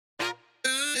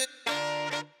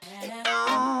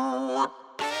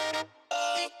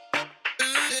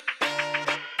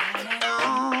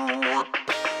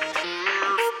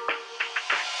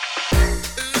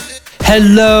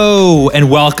Hello,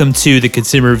 and welcome to the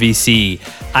Consumer VC.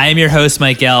 I am your host,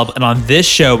 Mike Gelb, and on this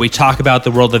show, we talk about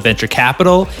the world of venture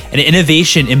capital and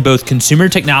innovation in both consumer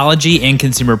technology and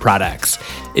consumer products.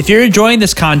 If you're enjoying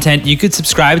this content, you could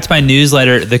subscribe to my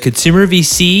newsletter,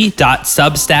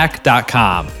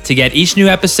 theconsumervc.substack.com, to get each new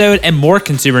episode and more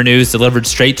consumer news delivered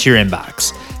straight to your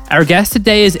inbox. Our guest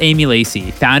today is Amy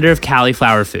Lacey, founder of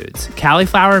Cali'flour Foods.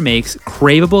 Cali'flour makes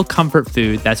craveable comfort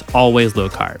food that's always low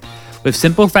carb, with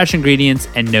simple, fresh ingredients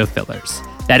and no fillers.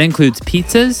 That includes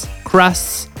pizzas,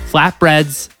 crusts,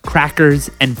 flatbreads, crackers,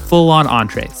 and full-on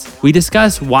entrees. We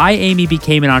discuss why Amy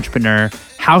became an entrepreneur,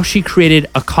 how she created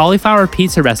a cauliflower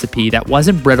pizza recipe that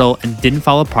wasn't brittle and didn't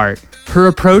fall apart, her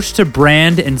approach to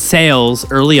brand and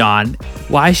sales early on,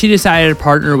 why she decided to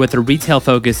partner with a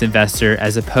retail-focused investor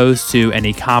as opposed to an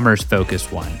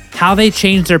e-commerce-focused one, how they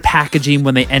changed their packaging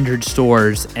when they entered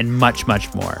stores, and much,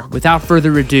 much more. Without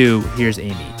further ado, here's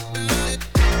Amy.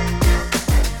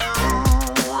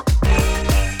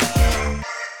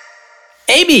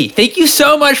 Amy, thank you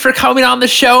so much for coming on the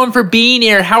show and for being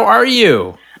here. How are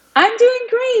you? I'm doing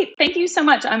great. Thank you so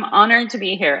much. I'm honored to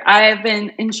be here. I've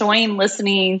been enjoying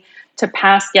listening to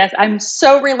past guests. I'm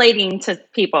so relating to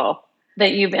people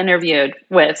that you've interviewed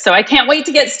with. So I can't wait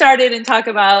to get started and talk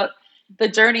about the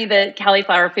journey that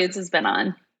Cali'flour Foods has been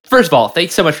on. First of all,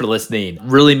 thanks so much for listening.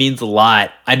 Really means a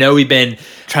lot. I know we've been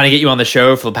trying to get you on the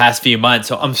show for the past few months,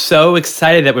 so I'm so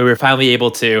excited that we were finally able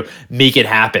to make it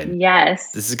happen.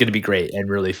 Yes. This is going to be great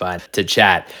and really fun to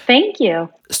chat. Thank you.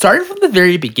 Starting from the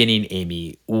very beginning,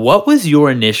 Amy, what was your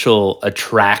initial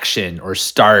attraction or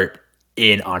start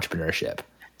in entrepreneurship?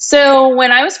 So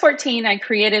when I was 14, I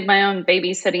created my own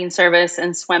babysitting service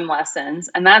and swim lessons.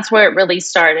 And that's where it really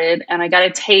started. And I got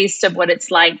a taste of what it's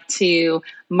like to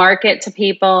market to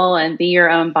people and be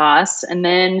your own boss. And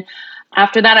then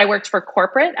after that, I worked for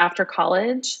corporate after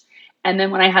college. And then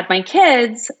when I had my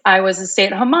kids, I was a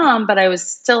stay-at-home mom, but I was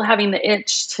still having the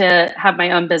itch to have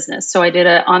my own business. So I did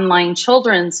an online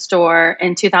children's store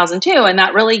in 2002. And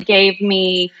that really gave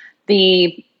me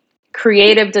the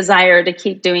creative desire to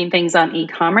keep doing things on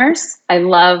e-commerce. I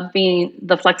love being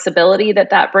the flexibility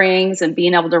that brings and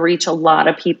being able to reach a lot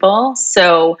of people.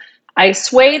 So I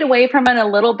swayed away from it a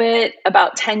little bit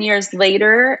about 10 years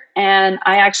later, and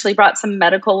I actually brought some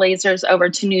medical lasers over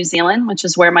to New Zealand, which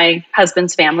is where my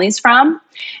husband's family's from.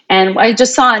 And I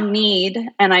just saw a need,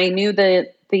 and I knew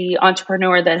that the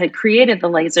entrepreneur that had created the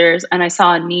lasers, and I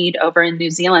saw a need over in New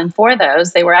Zealand for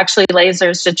those. They were actually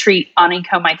lasers to treat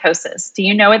onychomycosis. Do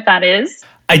you know what that is?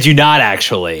 I do not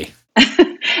actually.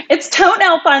 It's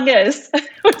toenail fungus.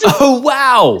 Which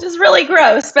is really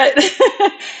gross. But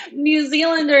New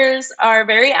Zealanders are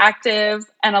very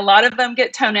active, and a lot of them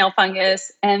get toenail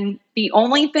fungus. And the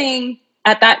only thing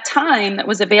at that time that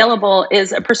was available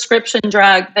is a prescription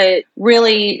drug that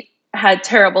really had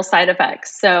terrible side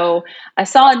effects. So I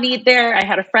saw a need there. I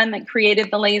had a friend that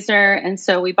created the laser. And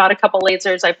so we bought a couple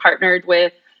lasers. I partnered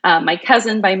with my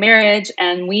cousin by marriage,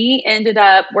 and we ended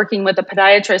up working with a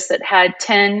podiatrist that had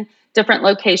 10 different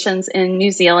locations in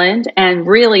New Zealand and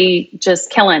really just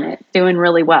killing it, doing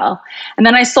really well. And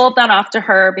then I sold that off to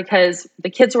her because the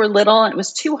kids were little and it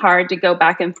was too hard to go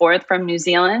back and forth from New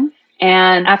Zealand.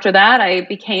 And after that, I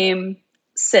became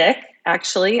sick.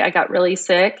 Actually, I got really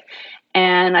sick.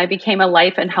 And I became a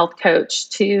life and health coach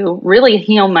to really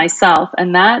heal myself.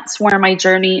 And that's where my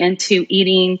journey into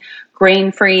eating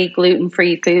grain-free,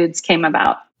 gluten-free foods came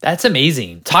about. That's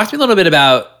amazing. Talk to me a little bit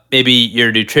about maybe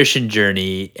your nutrition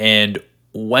journey and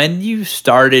when you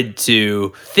started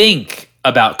to think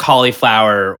about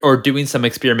cauliflower or doing some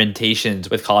experimentations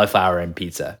with cauliflower and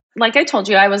pizza. Like I told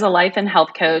you, I was a life and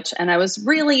health coach, and I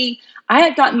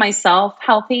had gotten myself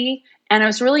healthy. And I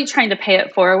was really trying to pay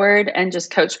it forward and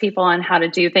just coach people on how to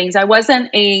do things. I wasn't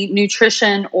a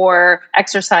nutrition or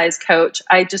exercise coach.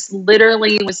 I just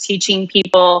literally was teaching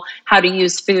people how to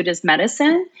use food as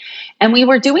medicine. And we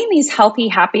were doing these healthy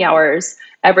happy hours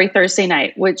every Thursday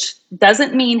night, which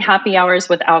doesn't mean happy hours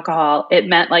with alcohol. It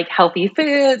meant like healthy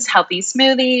foods, healthy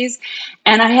smoothies.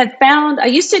 And I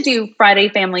used to do Friday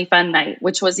Family Fun Night,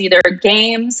 which was either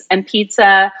games and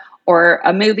pizza or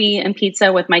a movie and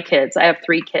pizza with my kids. I have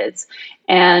 3 kids.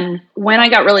 And when I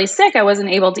got really sick, I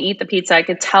wasn't able to eat the pizza. I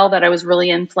could tell that I was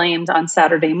really inflamed on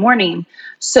Saturday morning.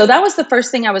 So that was the first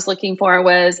thing I was looking for,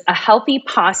 was a healthy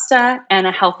pasta and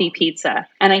a healthy pizza.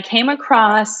 And I came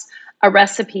across a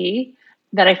recipe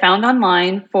that I found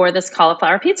online for this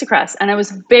cauliflower pizza crust. And I was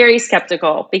very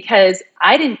skeptical because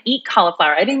I didn't eat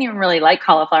cauliflower. I didn't even really like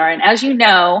cauliflower. And as you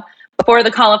know, before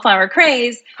the cauliflower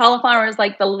craze, cauliflower is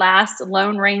like the last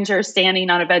Lone Ranger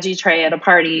standing on a veggie tray at a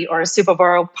party or a Super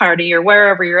Bowl party or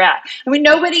wherever you're at. I mean,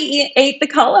 nobody ate the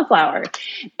cauliflower.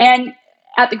 And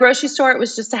At the grocery store, it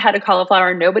was just a head of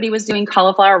cauliflower. Nobody was doing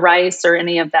cauliflower rice or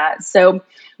any of that. So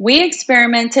we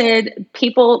experimented.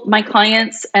 People, my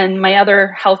clients and my other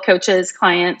health coaches'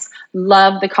 clients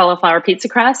love the cauliflower pizza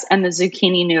crust and the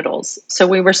zucchini noodles. So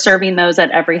we were serving those at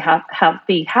every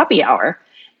happy hour.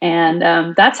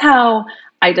 And that's how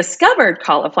I discovered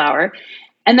cauliflower.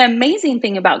 And the amazing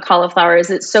thing about cauliflower is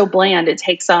it's so bland, it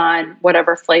takes on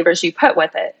whatever flavors you put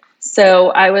with it. So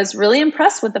I was really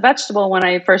impressed with the vegetable when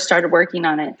I first started working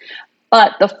on it.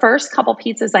 But the first couple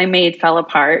pizzas I made fell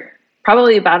apart,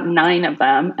 probably about 9 of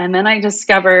them. And then I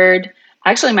discovered,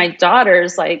 actually my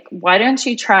daughter's like, why don't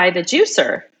you try the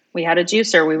juicer? We had a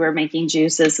juicer. We were making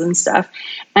juices and stuff.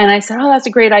 And I said, oh, that's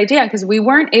a great idea, because we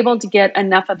weren't able to get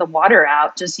enough of the water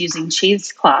out just using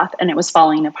cheesecloth, and it was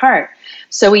falling apart.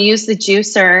 So we used the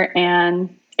juicer,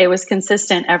 and it was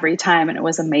consistent every time, and it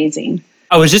was amazing.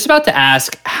 I was just about to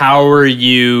ask,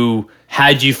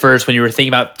 had you first, when you were thinking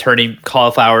about turning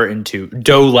cauliflower into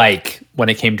dough-like when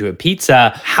it came to a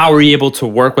pizza, how were you able to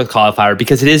work with cauliflower?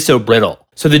 Because it is so brittle.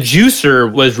 So the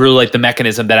juicer was really like the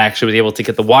mechanism that actually was able to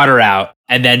get the water out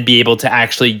and then be able to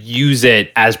actually use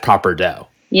it as proper dough.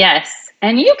 Yes.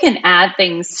 And you can add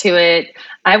things to it.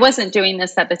 I wasn't doing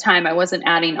this at the time. I wasn't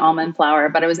adding almond flour,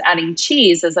 but I was adding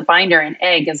cheese as a binder and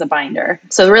egg as a binder.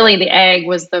 So really the egg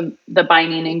was the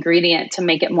binding ingredient to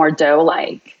make it more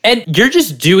dough-like. And you're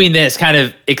just doing this kind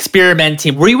of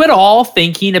experimenting. Were you at all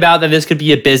thinking about that this could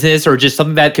be a business or just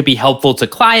something that could be helpful to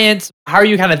clients? How are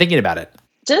you kind of thinking about it?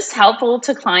 Just helpful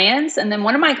to clients. And then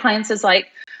one of my clients is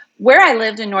like, where I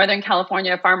lived in Northern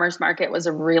California, a farmer's market was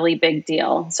a really big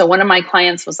deal. So one of my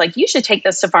clients was like, you should take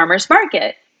this to farmer's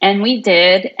market. And we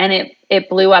did, and it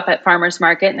blew up at farmer's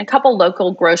market, and a couple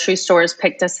local grocery stores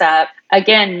picked us up.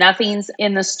 Again, nothing's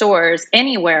in the stores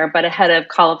anywhere but a head of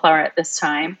cauliflower at this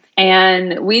time.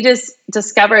 And we just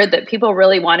discovered that people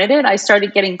really wanted it. I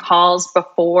started getting calls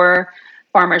before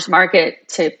farmer's market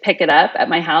to pick it up at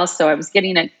my house. So I was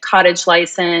getting a cottage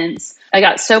license. I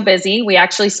got so busy. We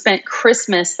actually spent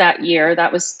Christmas that year,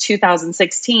 that was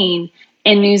 2016,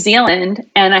 in New Zealand.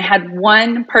 And I had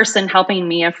one person helping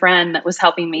me, a friend that was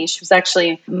helping me. She was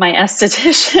actually my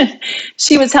esthetician.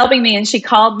 She was helping me, and she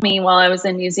called me while I was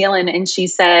in New Zealand, and she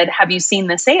said, have you seen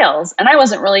the sales? And I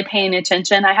wasn't really paying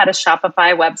attention. I had a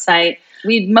Shopify website.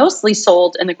 We'd mostly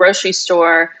sold in the grocery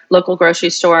store, local grocery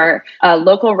store, a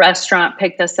local restaurant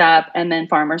picked us up, and then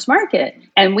farmer's market.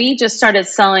 And we just started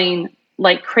selling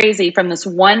like crazy from this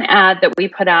one ad that we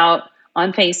put out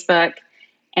on Facebook.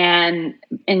 And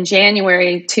in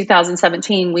January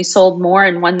 2017, we sold more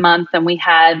in 1 month than we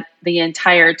had the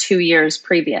entire 2 years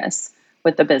previous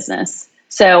with the business.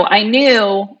 So I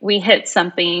knew we hit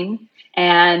something,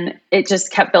 and it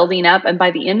just kept building up. And by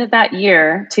the end of that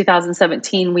year,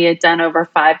 2017, we had done over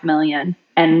 5 million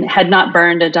and had not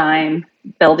burned a dime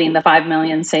building the 5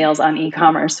 million sales on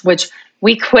e-commerce, which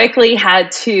we quickly had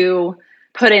to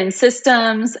put in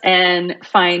systems and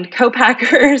find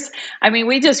co-packers. I mean,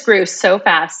 we just grew so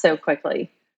fast, so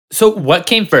quickly. So what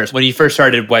came first when you first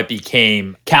started what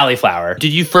became Cali'flour?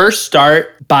 Did you first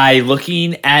start by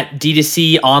looking at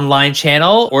D2C online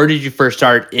channel, or did you first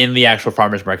start in the actual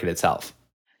farmer's market itself?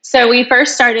 So we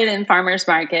first started in farmer's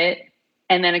market,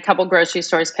 and then a couple grocery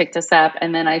stores picked us up.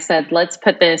 And then I said, let's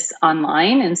put this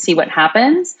online and see what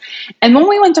happens. And when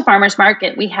we went to farmer's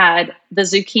market, we had the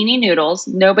zucchini noodles.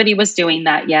 Nobody was doing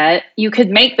that yet. You could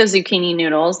make the zucchini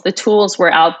noodles. The tools were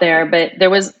out there, but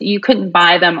you couldn't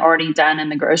buy them already done in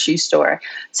the grocery store.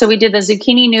 So we did the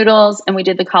zucchini noodles, and we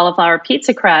did the cauliflower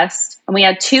pizza crust. And we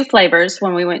had 2 flavors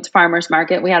when we went to farmer's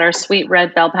market. We had our sweet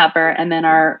red bell pepper, and then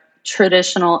our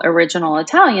traditional original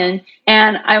Italian.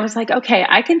 And I was like, okay,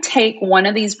 I can take one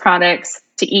of these products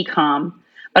to e-com,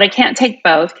 but I can't take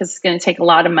both because it's going to take a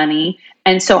lot of money.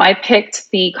 And so I picked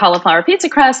the cauliflower pizza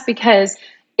crust because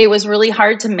it was really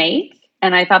hard to make,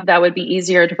 and I thought that would be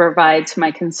easier to provide to my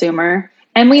consumer.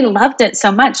 And we loved it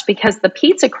so much because the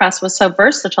pizza crust was so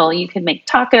versatile. You could make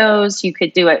tacos, you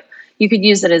could do it, you could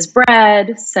use it as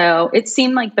bread. So it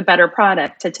seemed like the better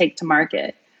product to take to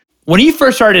market. When you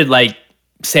first started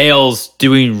sales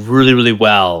doing really, really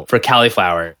well for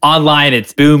cauliflower, online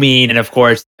it's booming. And of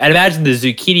course, I'd imagine the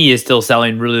zucchini is still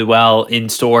selling really well in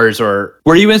stores. Or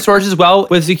were you in stores as well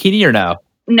with zucchini or no?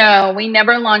 No, we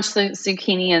never launched the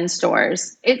zucchini in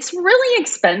stores. It's really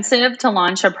expensive to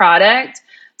launch a product.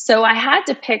 So I had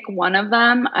to pick one of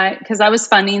them because I was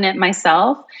funding it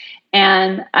myself.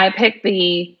 And I picked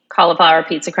the cauliflower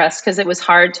pizza crust because it was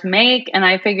hard to make. And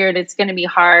I figured it's going to be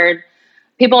hard.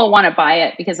 People will want to buy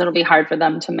it because it'll be hard for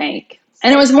them to make.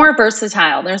 And it was more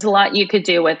versatile. There's a lot you could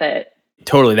do with it.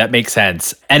 Totally. That makes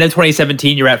sense. And in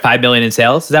 2017, you're at 5 million in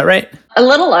sales. Is that right? A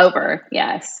little over,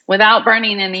 yes, without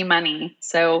burning any money.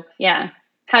 So, yeah,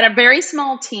 had a very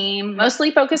small team,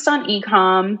 mostly focused on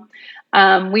e-com.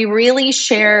 We really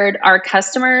shared our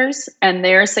customers and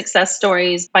their success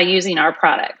stories by using our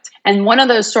product. And one of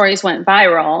those stories went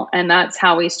viral, and that's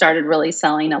how we started really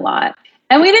selling a lot.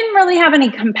 And we didn't really have any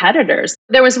competitors.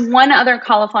 There was one other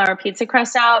cauliflower pizza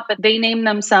crust out, but they named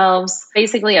themselves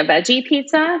basically a veggie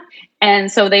pizza.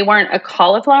 And so they weren't a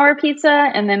cauliflower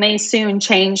pizza. And then they soon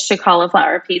changed to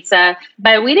cauliflower pizza.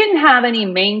 But we didn't have any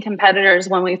main competitors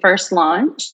when we first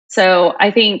launched. So I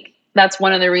think that's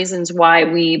one of the reasons why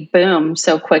we boomed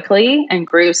so quickly and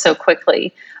grew so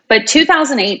quickly. But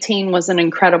 2018 was an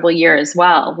incredible year as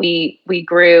well. We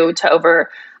grew to over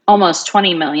almost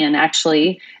 20 million,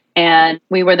 actually. And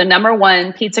we were the number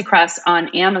one pizza crust on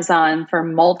Amazon for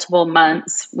multiple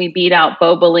months. We beat out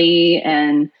Boboli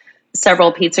and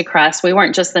several pizza crusts. We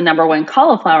weren't just the number one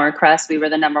cauliflower crust, we were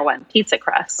the number one pizza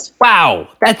crust. Wow,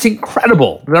 that's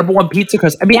incredible. The number one pizza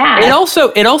crust. I mean, Yeah. it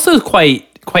also is quite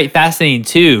fascinating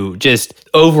too, just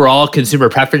overall consumer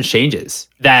preference changes.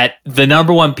 That the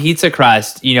number one pizza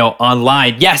crust,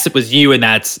 online, yes, it was you and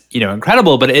that's,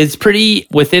 incredible, but it's pretty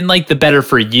within like the better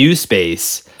for you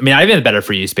space. I mean, not even the better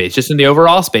for you space, just in the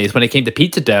overall space. When it came to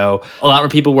pizza dough, a lot more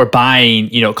people were buying,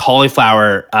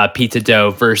 cauliflower pizza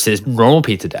dough versus normal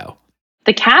pizza dough.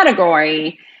 The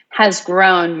category has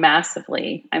grown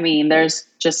massively. I mean, there's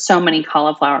just so many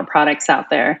cauliflower products out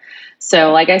there.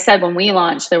 So like I said, when we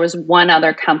launched, there was one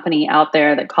other company out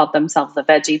there that called themselves a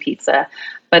veggie pizza,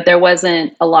 but there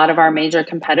wasn't a lot of our major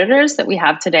competitors that we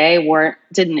have today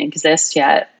didn't exist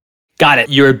yet. Got it.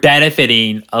 You're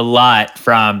benefiting a lot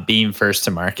from being first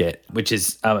to market, which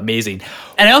is amazing.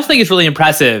 And I also think it's really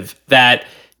impressive that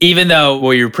even though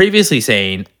what you were previously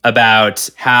saying about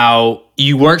how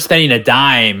you weren't spending a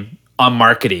dime on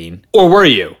marketing, or were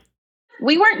you?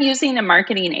 We weren't using a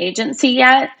marketing agency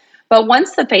yet, but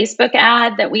once the Facebook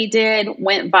ad that we did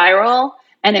went viral,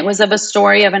 and it was of a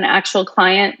story of an actual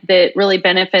client that really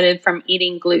benefited from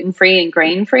eating gluten-free and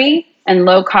grain-free and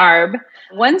low carb.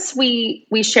 Once we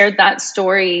shared that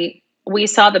story, we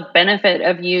saw the benefit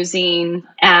of using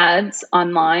ads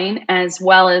online as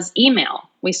well as email.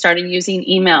 We started using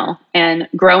email and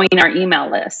growing our email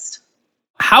list.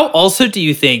 How also do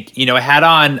you think, I had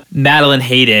on Madeline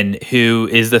Hayden, who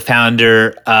is the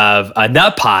founder of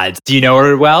Nut Pods. Do you know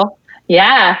her well?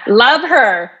 Yeah, love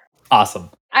her.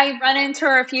 Awesome. I run into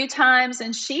her a few times,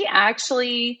 and she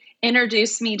actually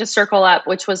introduced me to Circle Up,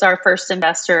 which was our first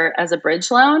investor as a bridge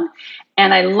loan.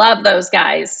 And I love those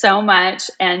guys so much.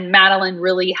 And Madeline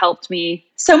really helped me.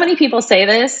 So many people say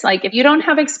this, like, if you don't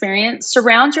have experience,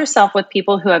 surround yourself with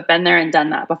people who have been there and done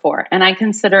that before. And I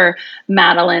consider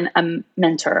Madeline a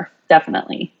mentor,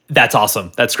 definitely. That's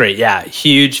awesome. That's great. Yeah.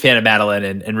 Huge fan of Madeline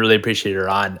and really appreciate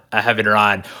her having her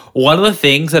on. One of the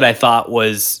things that I thought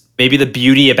was maybe the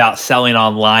beauty about selling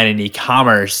online and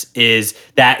e-commerce is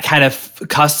that kind of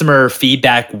customer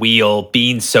feedback wheel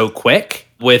being so quick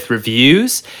with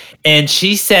reviews. And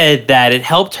she said that it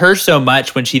helped her so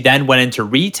much when she then went into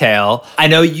retail. I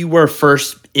know you were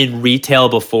first in retail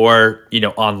before,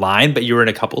 online, but you were in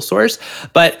a couple stores.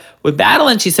 But with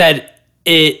Madeline, she said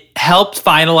it helped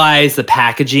finalize the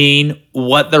packaging,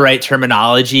 what the right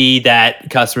terminology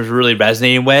that customers were really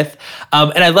resonating with.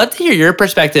 And I'd love to hear your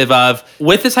perspective of,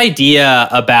 with this idea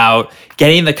about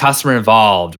getting the customer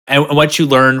involved and what you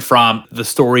learned from the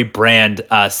Story Brand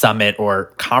Summit or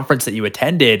conference that you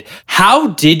attended, how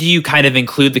did you kind of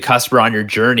include the customer on your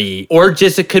journey? Or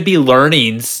just it could be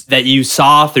learnings that you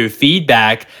saw through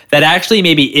feedback that actually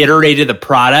maybe iterated the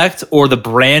product or the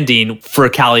branding for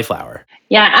Cali'flour?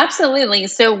 Yeah, absolutely.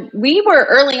 So we were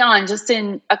early on just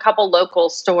in a couple local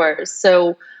stores.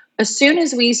 So as soon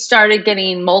as we started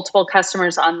getting multiple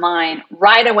customers online,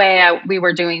 right away we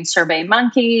were doing Survey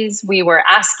Monkeys. We were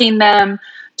asking them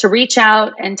to reach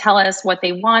out and tell us what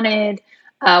they wanted,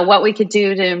 what we could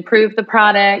do to improve the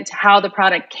product, how the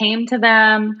product came to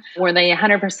them. Were they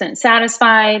 100%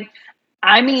 satisfied?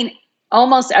 I mean,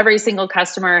 almost every single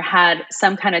customer had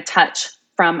some kind of touch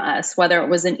from us, whether it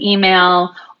was an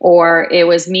email or it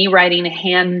was me writing a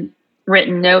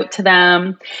handwritten note to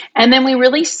them. And then we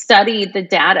really studied the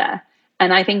data.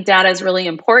 And I think data is really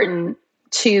important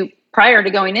prior to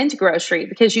going into grocery,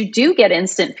 because you do get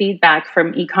instant feedback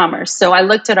from e-commerce. So I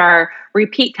looked at our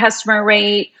repeat customer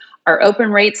rate, our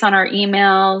open rates on our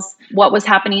emails, what was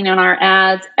happening in our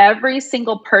ads. Every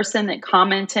single person that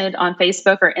commented on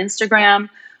Facebook or Instagram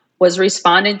was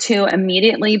responded to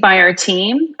immediately by our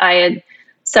team. I had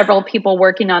several people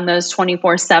working on those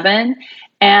 24/7.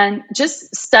 And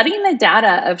just studying the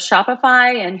data of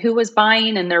Shopify and who was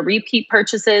buying and their repeat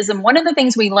purchases. And one of the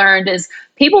things we learned is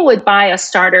people would buy a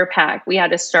starter pack. We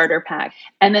had a starter pack.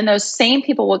 And then those same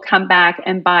people would come back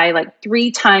and buy like 3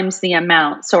 times the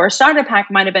amount. So our starter pack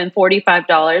might have been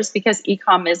 $45 because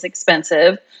e-com is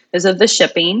expensive because of the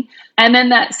shipping. And then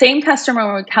that same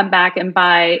customer would come back and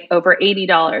buy over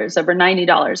 $80, over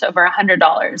 $90, over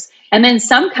 $100. And then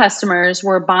some customers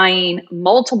were buying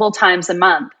multiple times a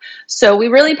month. So we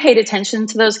really paid attention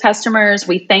to those customers.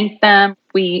 We thanked them.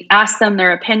 We asked them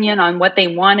their opinion on what they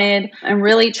wanted and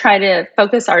really try to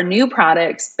focus our new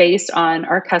products based on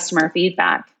our customer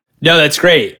feedback. No, that's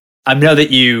great. I know that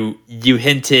you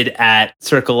hinted at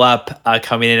Circle Up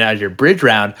coming in out of your bridge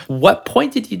round. What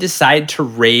point did you decide to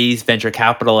raise venture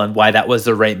capital and why that was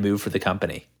the right move for the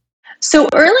company? So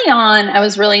early on, I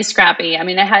was really scrappy. I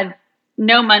mean, I had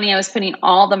no money. I was putting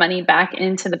all the money back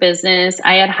into the business.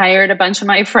 I had hired a bunch of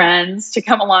my friends to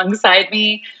come alongside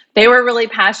me. They were really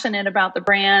passionate about the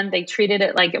brand. They treated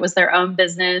it like it was their own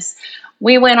business.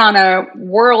 We went on a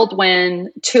whirlwind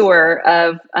tour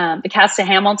of the cast of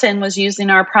Hamilton was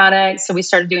using our product. So we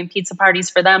started doing pizza parties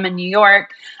for them in New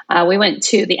York. We went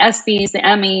to the ESPYs, the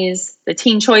Emmys, the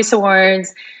Teen Choice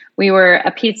Awards. We were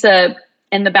a pizza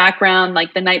in the background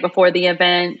like the night before the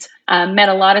event. Met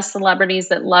a lot of celebrities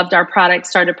that loved our product,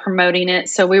 started promoting it.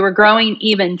 So we were growing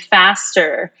even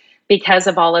faster because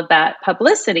of all of that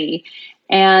publicity.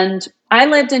 And I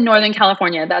lived in Northern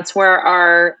California. That's where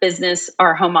our business,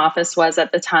 our home office was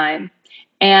at the time.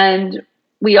 And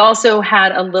we also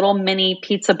had a little mini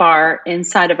pizza bar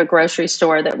inside of a grocery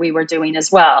store that we were doing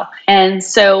as well. And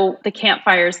so the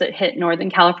campfires that hit Northern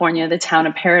California, the town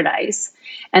of Paradise,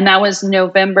 and that was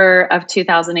November of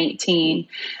 2018.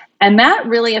 And that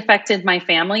really affected my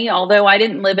family. Although I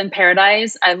didn't live in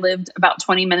Paradise, I lived about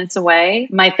 20 minutes away.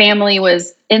 My family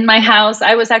was in my house.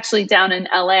 I was actually down in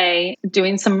LA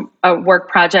doing some work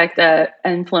project,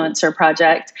 influencer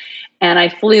project. And I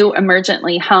flew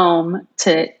emergently home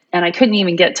and I couldn't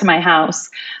even get to my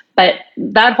house. But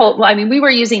we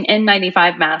were using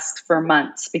N95 masks for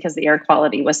months because the air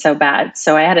quality was so bad.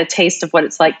 So I had a taste of what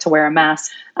it's like to wear a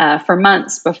mask for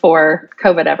months before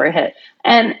COVID ever hit.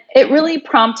 And it really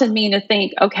prompted me to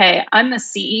think, okay, I'm the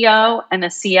CEO and the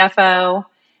CFO,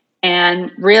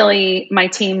 and really my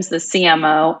team's the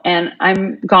CMO, and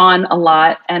I'm gone a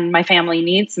lot and my family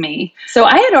needs me. So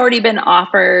I had already been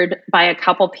offered by a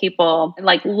couple people,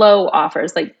 like low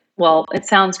offers, like, well, it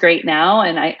sounds great now.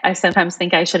 And I sometimes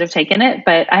think I should have taken it,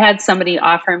 but I had somebody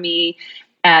offer me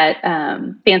at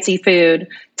Fancy Food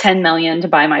 $10 million to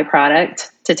buy my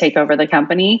product to take over the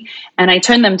company. And I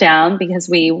turned them down because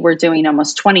we were doing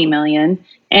almost 20 million.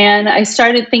 And I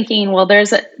started thinking, well,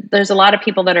 there's a lot of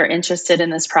people that are interested in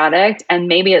this product, and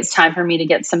maybe it's time for me to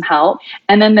get some help.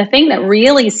 And then the thing that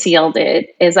really sealed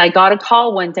it is I got a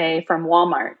call one day from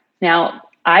Walmart. Now,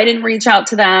 I didn't reach out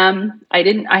to them.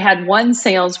 I had one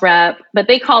sales rep, but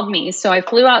they called me. So I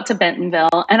flew out to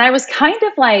Bentonville, and I was kind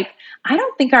of like, I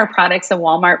don't think our product's a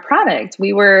Walmart product.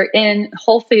 We were in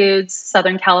Whole Foods,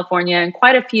 Southern California, and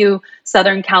quite a few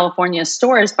Southern California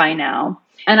stores by now.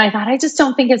 And I thought, I just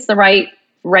don't think it's the right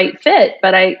fit,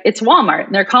 but it's Walmart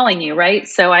and they're calling you, right?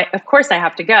 So of course I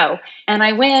have to go. And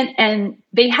I went, and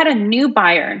they had a new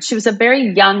buyer. She was a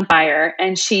very young buyer,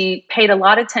 and she paid a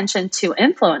lot of attention to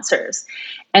influencers.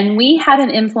 And we had an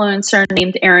influencer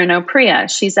named Erin Oprea.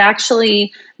 She's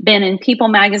actually been in People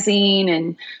magazine,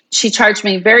 and she charged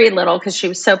me very little because she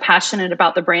was so passionate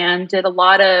about the brand, did a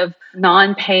lot of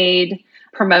non-paid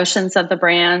promotions of the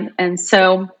brand. And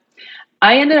so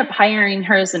I ended up hiring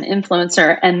her as an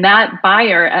influencer, and that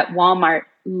buyer at Walmart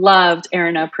loved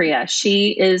Erin Oprea. She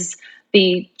is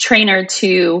the trainer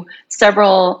to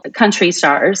several country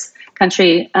stars.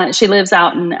 She lives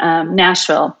out in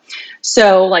Nashville.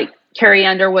 So like Carrie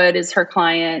Underwood is her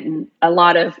client, and a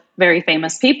lot of very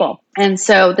famous people. And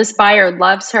so this buyer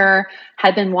loves her,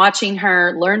 had been watching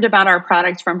her, learned about our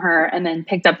product from her, and then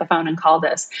picked up the phone and called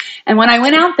us. And when I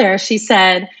went out there, she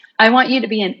said, I want you to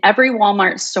be in every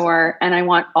Walmart store, and I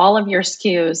want all of your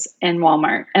SKUs in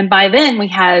Walmart. And by then we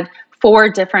had 4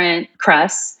 different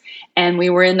crusts, and we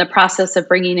were in the process of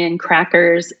bringing in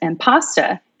crackers and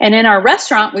pasta. And in our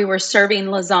restaurant, we were serving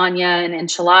lasagna and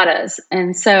enchiladas.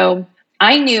 And so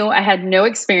I knew I had no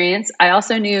experience. I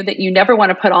also knew that you never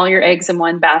want to put all your eggs in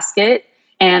one basket.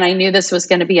 And I knew this was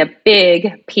going to be a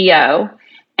big PO.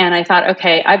 And I thought,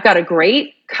 okay, I've got a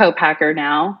great co-packer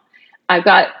now. I've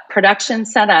got production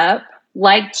set up.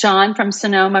 Like John from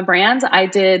Sonoma Brands, I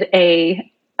did a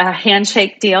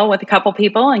handshake deal with a couple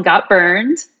people and got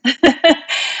burned.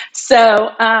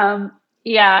 So,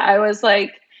 I was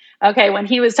like, Okay, when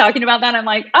he was talking about that, I'm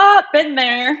like, oh, been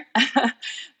there.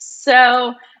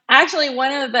 So actually,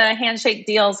 one of the handshake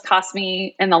deals cost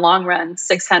me in the long run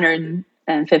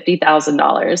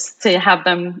 $650,000 to have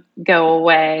them go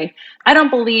away. I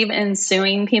don't believe in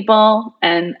suing people,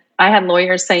 and I had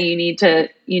lawyers say you need to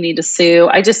sue.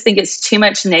 I just think it's too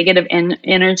much negative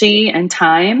energy and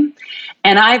time.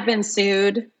 And I've been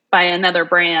sued by another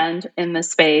brand in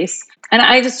this space. And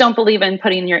I just don't believe in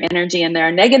putting your energy in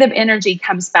there. Negative energy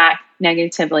comes back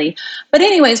negatively. But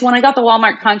anyways, when I got the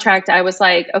Walmart contract, I was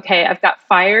like, okay, I've got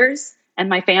fires and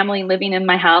my family living in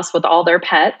my house with all their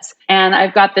pets. And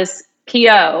I've got this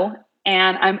PO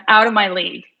and I'm out of my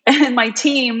league. And my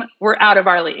team were out of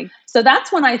our league. So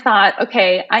that's when I thought,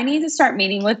 okay, I need to start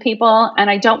meeting with people. And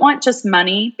I don't want just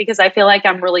money because I feel like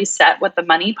I'm really set with the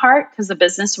money part because the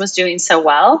business was doing so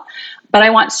well. But I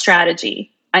want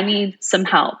strategy. I need some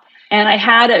help. And I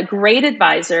had a great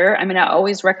advisor. I mean, I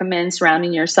always recommend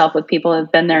surrounding yourself with people who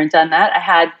have been there and done that. I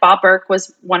had Bob Burke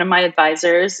was one of my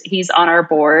advisors. He's on our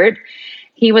board.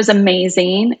 He was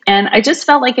amazing. And I just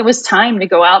felt like it was time to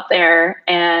go out there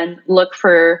and look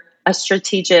for a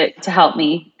strategic to help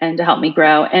me and to help me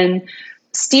grow. And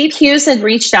Steve Hughes had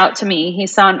reached out to me. He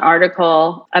saw an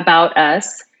article about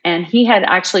us, and he had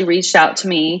actually reached out to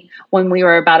me when we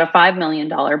were about a $5 million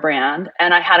brand.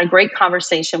 And I had a great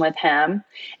conversation with him.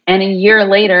 And a year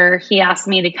later, he asked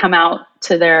me to come out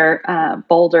to their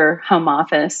Boulder home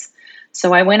office.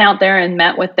 So I went out there and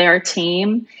met with their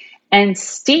team. And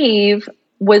Steve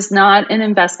was not an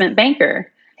investment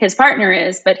banker. His partner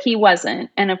is, but he wasn't.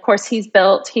 And of course, he's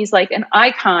like an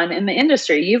icon in the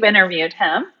industry. You've interviewed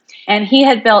him. And he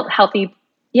had built Healthy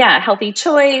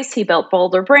Choice. He built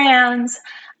Boulder Brands.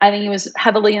 I think he was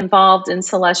heavily involved in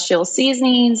Celestial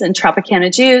Seasonings and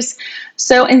Tropicana Juice.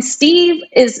 So, and Steve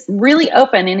is really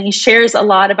open and he shares a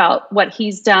lot about what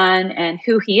he's done and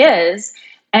who he is.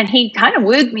 And he kind of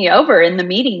wooed me over in the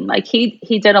meeting. Like he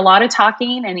did a lot of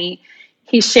talking and he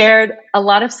shared a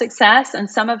lot of success and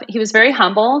he was very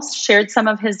humble, shared some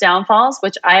of his downfalls,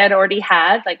 which I had already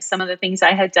had, like some of the things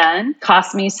I had done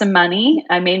cost me some money.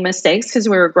 I made mistakes because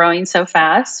we were growing so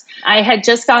fast. I had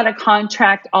just got a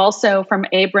contract also from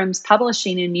Abrams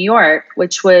Publishing in New York,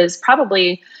 which was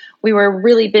we were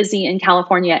really busy in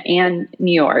California and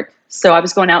New York. So I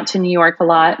was going out to New York a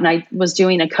lot and I was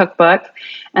doing a cookbook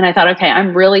and I thought, okay,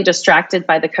 I'm really distracted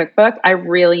by the cookbook. I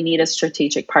really need a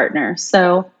strategic partner.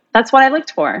 So that's what I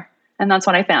looked for. And that's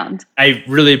what I found. I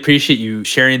really appreciate you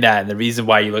sharing that and the reason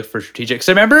why you looked for strategic.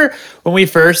 So remember when we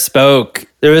first spoke,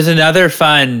 there was another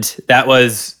fund that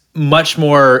was much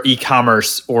more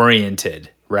e-commerce oriented,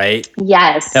 right?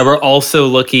 Yes. That we're also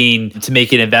looking to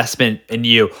make an investment in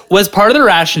you. Was part of the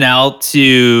rationale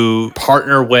to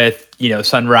partner with,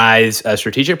 Sunrise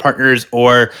strategic partners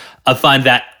or a fund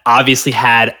that obviously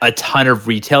had a ton of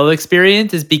retail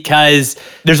experience is because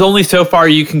there's only so far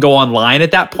you can go online at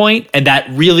that point. And that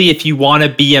really, if you want to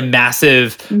be a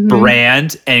massive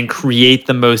brand and create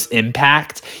the most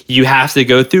impact, you have to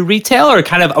go through retail or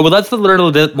let's learn a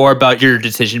little bit more about your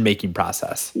decision-making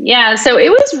process. Yeah. So it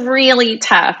was really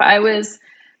tough. I was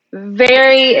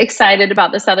very excited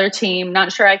about this other team.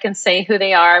 Not sure I can say who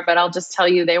they are, but I'll just tell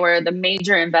you they were the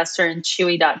major investor in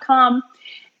Chewy.com.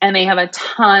 And they have a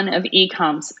ton of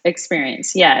e-coms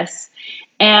experience. Yes.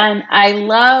 And I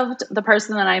loved the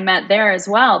person that I met there as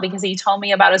well, because he told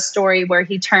me about a story where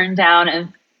he turned down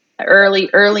an early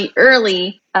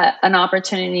an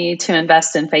opportunity to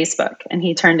invest in Facebook. And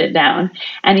he turned it down.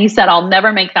 And he said, I'll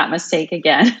never make that mistake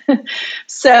again.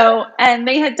 And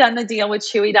they had done the deal with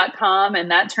Chewy.com and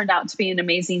that turned out to be an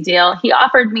amazing deal. He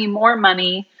offered me more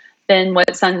money than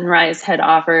what Sunrise had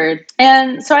offered.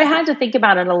 And so I had to think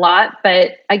about it a lot.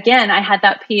 But again, I had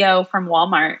that PO from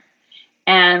Walmart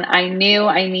and I knew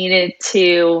I needed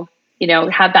to,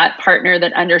 have that partner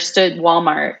that understood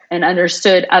Walmart and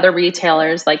understood other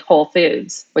retailers like Whole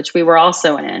Foods, which we were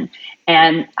also in.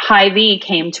 And Hy-Vee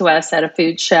came to us at a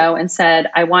food show and said,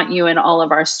 I want you in all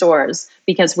of our stores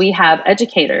because we have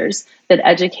educators that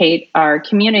educate our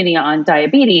community on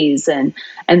diabetes and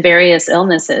various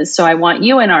illnesses. So I want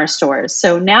you in our stores.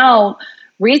 So now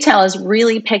retail is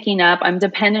really picking up. I'm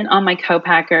dependent on my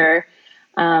co-packer.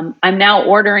 I'm now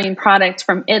ordering product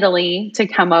from Italy to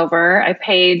come over. I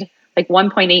paid like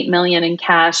 $1.8 million in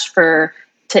cash to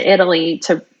Italy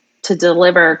to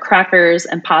deliver crackers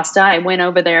and pasta. I went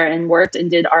over there and worked and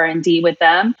did R&D with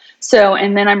them.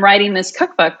 And then I'm writing this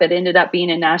cookbook that ended up being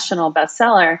a national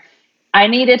bestseller. I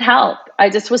needed help. I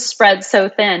just was spread so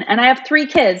thin. And I have 3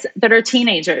 kids that are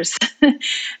teenagers.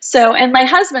 So, and my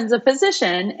husband's a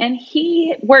physician and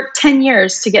he worked 10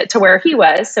 years to get to where he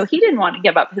was. So he didn't want to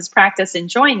give up his practice and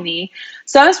join me.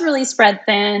 So I was really spread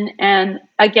thin. And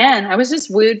again, I was just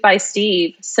wooed by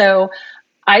Steve. So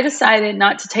I decided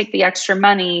not to take the extra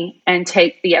money and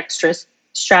take the extra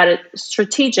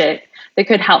strategic that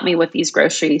could help me with these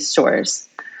grocery stores.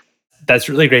 That's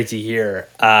really great to hear.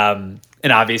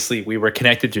 And obviously, we were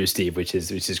connected through Steve, which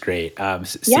is great.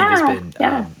 Steve has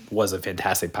been was a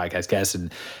fantastic podcast guest,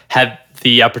 and had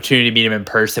the opportunity to meet him in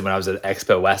person when I was at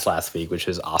Expo West last week, which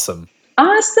was awesome.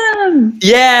 Awesome!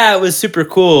 Yeah, it was super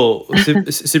cool.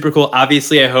 Super cool.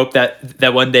 Obviously, I hope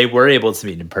that one day we're able to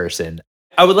meet in person.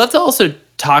 I would love to also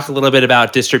talk a little bit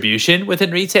about distribution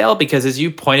within retail, because as you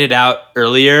pointed out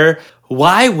earlier,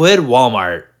 why would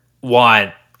Walmart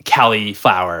want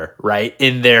cauliflower, right,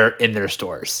 in their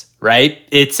stores, right?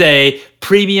 It's a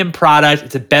premium product.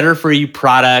 It's a better for you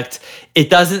product. It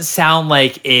doesn't sound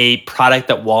like a product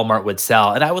that Walmart would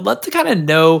sell. And I would love to kind of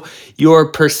know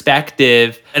your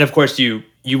perspective. And of course, you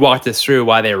walked us through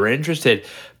why they were interested.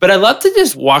 But I'd love to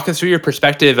just walk us through your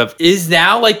perspective of, is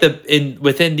now like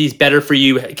within these better for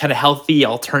you kind of healthy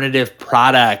alternative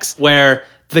products where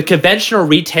the conventional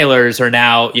retailers are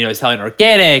now, selling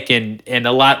organic and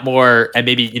a lot more, and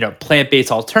maybe, plant-based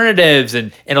alternatives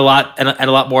and a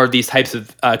lot more of these types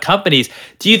of companies.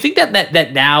 Do you think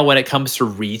that now when it comes to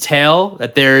retail,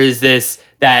 that there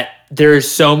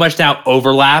is so much now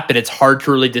overlap and it's hard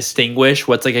to really distinguish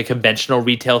what's like a conventional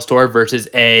retail store versus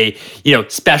a,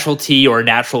 specialty or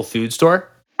natural food store?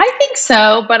 I think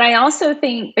so, but I also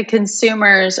think the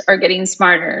consumers are getting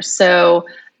smarter. So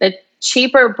the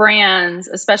cheaper brands,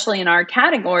 especially in our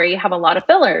category, have a lot of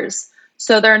fillers.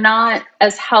 So they're not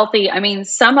as healthy. I mean,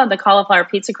 some of the cauliflower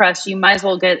pizza crust, you might as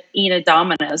well eat a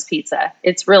Domino's pizza.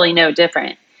 It's really no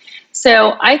different.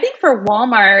 So I think for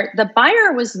Walmart, the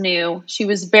buyer was new. She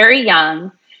was very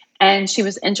young and she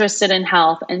was interested in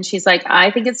health. And she's like, I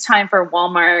think it's time for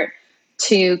Walmart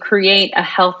to create a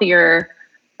healthier,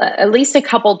 at least a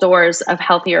couple doors of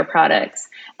healthier products.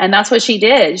 And that's what she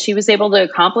did. She was able to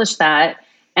accomplish that.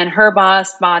 And her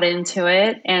boss bought into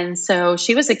it. And so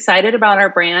she was excited about our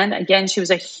brand. Again, she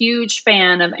was a huge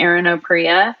fan of Aaron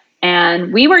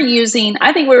And we were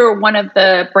I think we were one of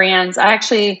the brands. I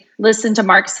actually listened to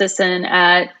Mark Sisson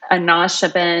at a NOSH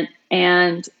event,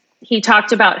 and he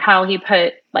talked about how he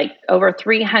put like over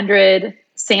 300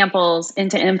 samples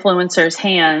into influencers'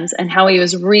 hands and how he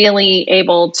was really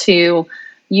able to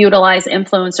utilize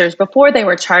influencers before they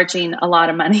were charging a lot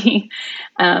of money.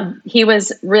 He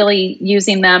was really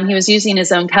using them. He was using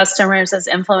his own customers as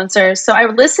influencers. So I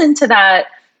listened to that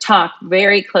talk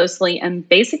very closely and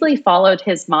basically followed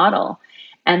his model.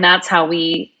 And that's how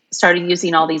we started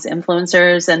using all these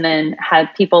influencers, and then had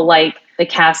people like the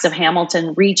cast of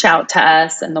Hamilton reach out to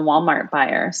us and the Walmart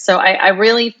buyer. So I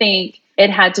really think it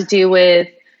had to do with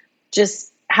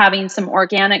just having some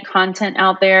organic content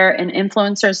out there and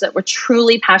influencers that were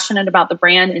truly passionate about the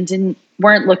brand and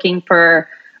weren't looking for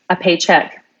a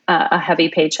paycheck, a heavy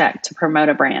paycheck to promote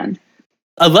a brand.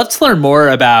 I'd love to learn more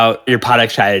about your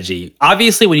product strategy.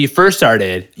 Obviously, when you first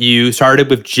started, you started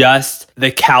with just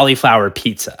the cauliflower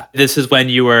pizza. This is when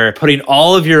you were putting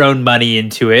all of your own money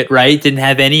into it, right? Didn't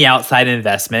have any outside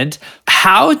investment.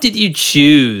 How did you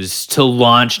choose to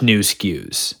launch new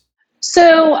SKUs?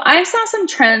 So I saw some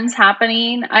trends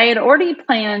happening. I had already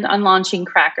planned on launching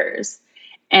crackers,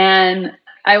 and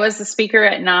I was the speaker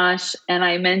at NOSH, and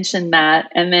I mentioned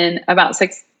that. And then about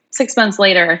six months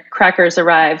later, crackers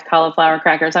arrived, cauliflower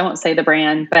crackers. I won't say the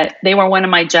brand, but they were one of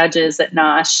my judges at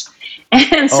NOSH.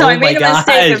 And so I made a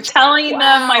mistake of telling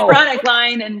them my product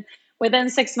line. And within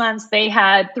 6 months, they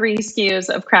had 3 SKUs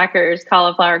of crackers,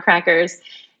 cauliflower crackers.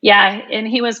 Yeah, and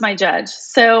he was my judge.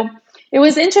 So it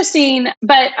was interesting,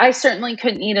 but I certainly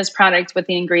couldn't eat his product with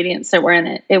the ingredients that were in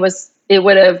it. It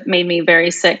would have made me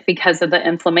very sick because of the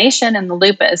inflammation and the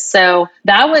lupus. So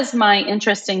that was my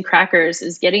interest in crackers,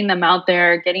 is getting them out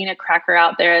there, getting a cracker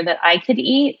out there that I could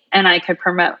eat and I could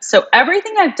promote. So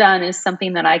everything I've done is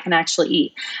something that I can actually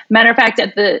eat. Matter of fact,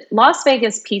 at the Las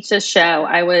Vegas Pizza Show,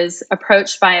 I was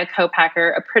approached by a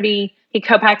co-packer, he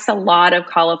co-packs a lot of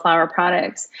cauliflower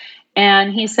products.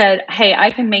 And he said, hey,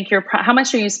 I can make how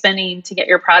much are you spending to get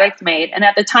your product made? And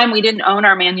at the time, we didn't own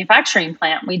our manufacturing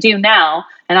plant. We do now.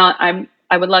 And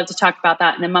I would love to talk about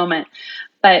that in a moment.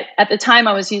 But at the time,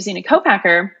 I was using a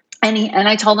co-packer, and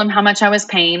I told him how much I was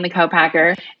paying the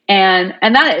co-packer. And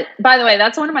that, by the way,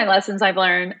 that's one of my lessons I've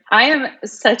learned. I am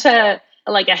such a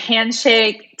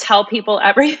handshake, tell people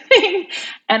everything.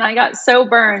 And I got so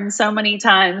burned so many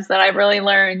times that I really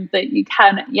learned that you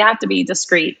have to be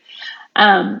discreet.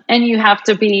 And you have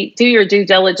to do your due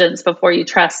diligence before you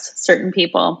trust certain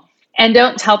people. And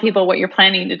don't tell people what you're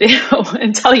planning to do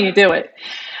until you do it.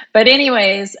 But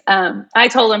anyways, I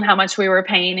told him how much we were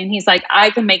paying, and he's like, I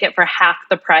can make it for half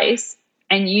the price,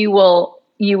 and you will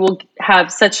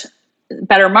have such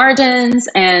better margins,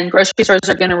 and grocery stores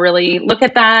are going to really look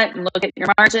at that and look at your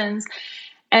margins.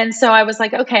 And so I was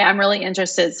like, okay, I'm really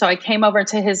interested. So I came over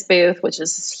to his booth, which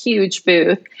is this huge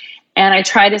booth, and I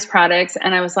tried his products,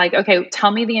 and I was like, okay,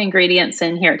 tell me the ingredients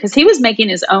in here. Because he was making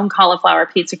his own cauliflower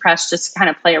pizza crust just to kind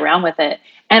of play around with it.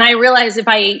 And I realized if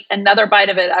I ate another bite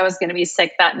of it, I was going to be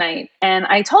sick that night. And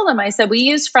I told him, I said, we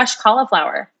use fresh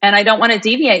cauliflower, and I don't want to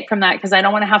deviate from that because I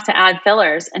don't want to have to add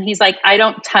fillers. And he's like, I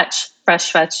don't touch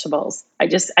fresh vegetables. I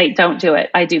don't do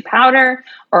it. I do powder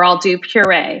or I'll do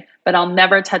puree, but I'll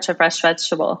never touch a fresh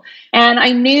vegetable. And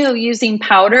I knew using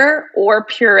powder or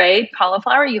pureed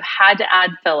cauliflower, you had to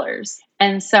add fillers.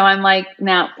 And so I'm like,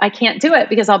 no, I can't do it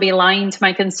because I'll be lying to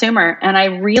my consumer. And I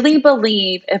really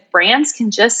believe if brands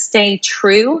can just stay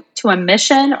true to a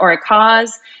mission or a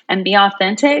cause and be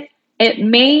authentic, it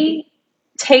may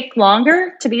take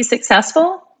longer to be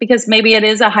successful because maybe it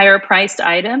is a higher priced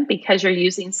item because you're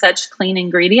using such clean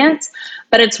ingredients,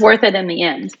 but it's worth it in the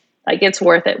end. Like, it's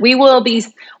worth it. We will be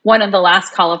one of the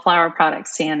last cauliflower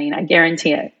products standing. I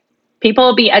guarantee it. People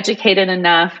will be educated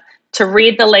enough to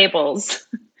read the labels.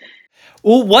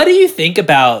 Well, what do you think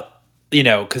about,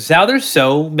 because now there's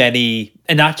so many,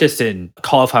 and not just in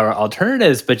cauliflower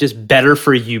alternatives, but just better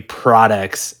for you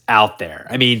products out there.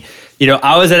 I mean,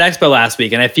 I was at Expo last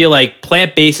week, and I feel like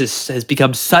plant-based has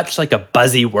become such like a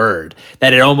buzzy word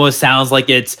that it almost sounds like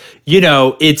it's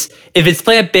if it's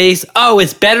plant-based, oh,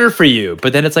 it's better for you.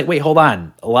 But then it's like, wait, hold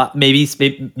on.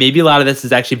 Maybe a lot of this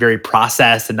is actually very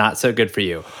processed and not so good for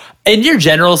you. In your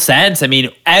general sense, I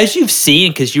mean, as you've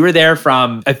seen, because you were there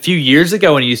from a few years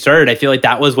ago when you started, I feel like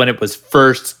that was when it was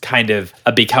first kind of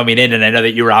becoming in. And I know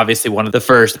that you were obviously one of the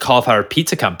first cauliflower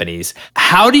pizza companies.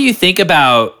 How do you think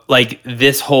about like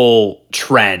this whole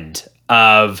trend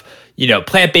of,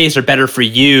 plant-based are better for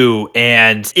you,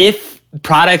 and if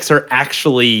products are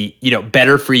actually,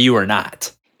 better for you or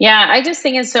not? Yeah, I just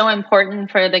think it's so important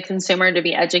for the consumer to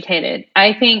be educated.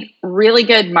 I think really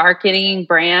good marketing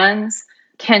brands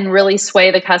can really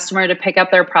sway the customer to pick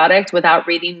up their product without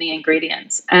reading the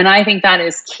ingredients. And I think that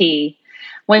is key.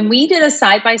 When we did a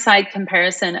side-by-side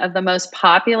comparison of the most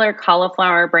popular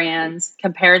cauliflower brands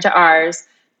compared to ours,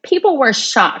 people were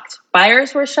shocked.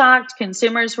 Buyers were shocked.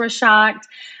 Consumers were shocked.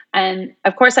 And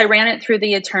of course, I ran it through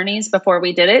the attorneys before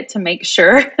we did it to make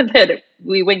sure that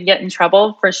we wouldn't get in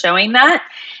trouble for showing that.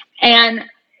 And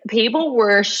people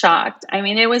were shocked. I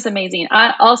mean, it was amazing.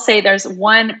 I'll say there's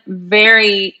one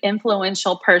very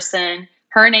influential person.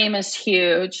 Her name is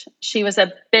huge. She was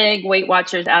a big Weight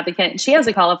Watchers advocate, and she has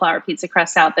a cauliflower pizza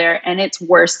crust out there, and it's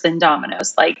worse than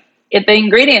Domino's. Like, if the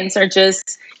ingredients are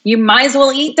just, you might as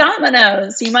well eat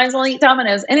Domino's. You might as well eat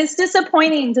Domino's. And it's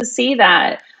disappointing to see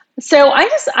that. So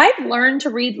I've learned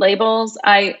to read labels.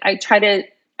 I try to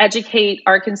educate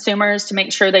our consumers to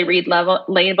make sure they read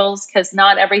labels, because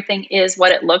not everything is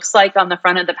what it looks like on the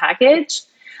front of the package.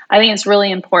 I think it's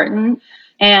really important.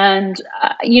 And,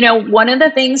 one of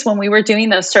the things when we were doing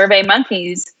those Survey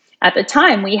Monkeys, at the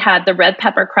time, we had the red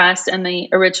pepper crust and the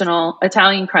original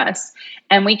Italian crust.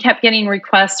 And we kept getting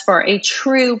requests for a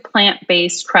true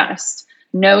plant-based crust.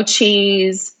 No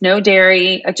cheese, no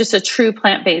dairy, just a true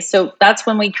plant-based. So that's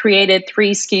when we created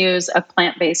 3 SKUs of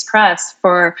plant-based crust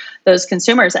for those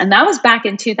consumers. And that was back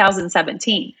in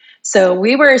 2017. So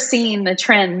we were seeing the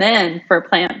trend then for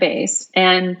plant-based.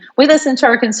 And we listened to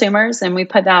our consumers and we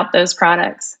put out those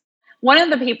products. One of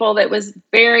the people that was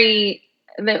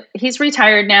he's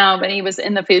retired now, but he was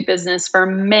in the food business for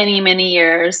many, many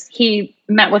years. He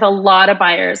met with a lot of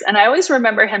buyers. And I always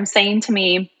remember him saying to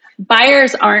me,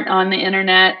 buyers aren't on the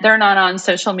internet. They're not on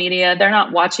social media. They're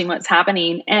not watching what's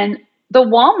happening. And the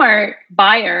Walmart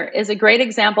buyer is a great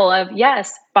example of,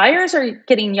 yes, buyers are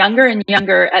getting younger and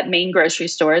younger at main grocery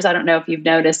stores. I don't know if you've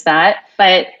noticed that,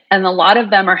 and a lot of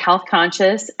them are health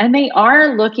conscious, and they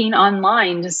are looking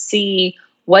online to see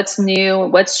what's new,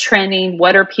 what's trending,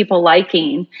 what are people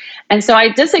liking. And so I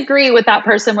disagree with that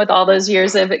person with all those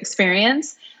years of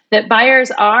experience that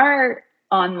buyers are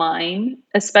online,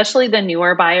 especially the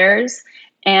newer buyers,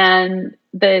 and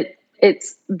that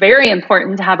it's very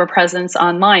important to have a presence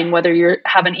online, whether you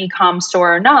have an e-com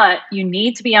store or not. You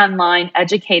need to be online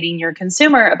educating your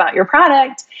consumer about your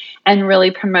product and really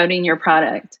promoting your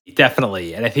product.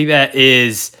 Definitely. And I think that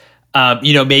is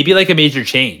Maybe like a major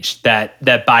change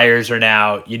that buyers are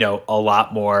now, a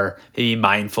lot more maybe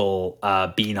mindful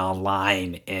being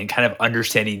online and kind of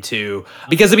understanding too.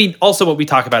 Because I mean, also what we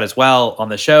talk about as well on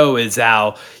the show is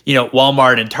how,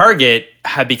 Walmart and Target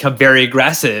have become very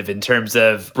aggressive in terms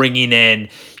of bringing in,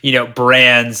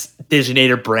 brands,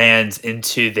 designator brands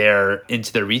into their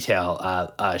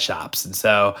retail shops. And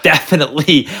so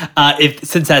definitely,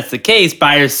 since that's the case,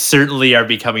 buyers certainly are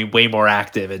becoming way more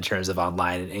active in terms of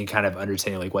online and kind of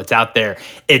understanding like what's out there.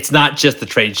 It's not just the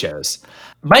trade shows.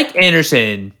 Mike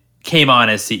Anderson came on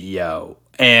as CEO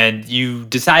and you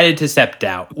decided to step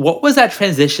down. What was that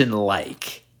transition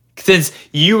like? Since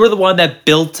you were the one that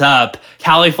built up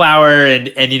Cauliflower and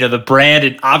the brand,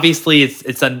 and obviously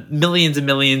it's done millions and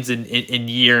millions in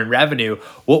year in revenue.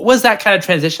 What was that kind of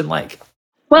transition like?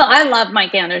 Well, I love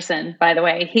Mike Anderson, by the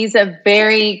way. He's a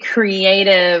very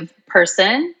creative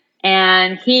person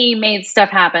and he made stuff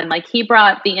happen. Like he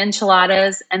brought the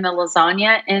enchiladas and the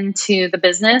lasagna into the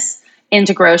business,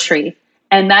 into grocery.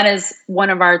 And that is one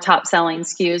of our top selling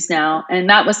SKUs now. And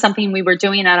that was something we were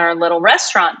doing at our little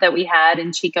restaurant that we had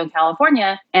in Chico,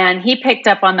 California. And he picked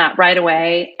up on that right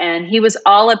away. And he was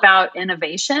all about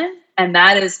innovation. And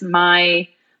that is I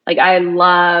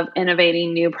love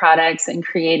innovating new products and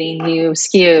creating new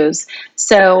SKUs.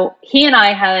 So he and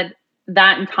I had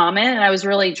that in common. And I was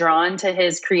really drawn to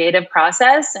his creative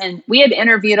process. And we had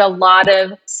interviewed a lot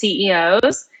of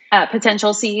CEOs.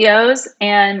 Potential CEOs.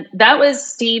 And that was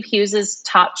Steve Hughes's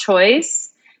top choice.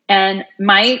 And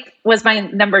Mike was my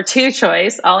number 2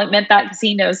 choice. I'll admit that because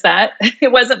he knows that.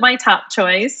 It wasn't my top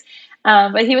choice,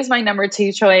 but he was my number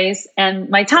 2 choice. And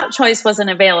my top choice wasn't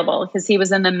available because he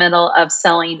was in the middle of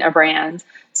selling a brand.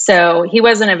 So he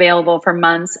wasn't available for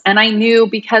months. And I knew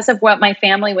because of what my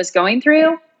family was going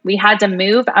through, we had to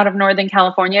move out of Northern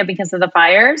California because of the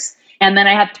fires. And then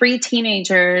I had 3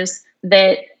 teenagers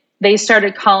that they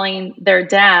started calling their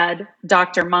dad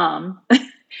Dr. Mom.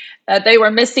 They were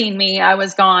missing me. I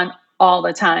was gone all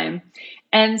the time.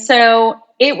 And so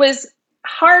it was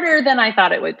harder than I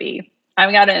thought it would be.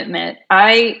 I've got to admit,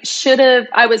 I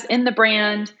was in the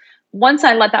brand. Once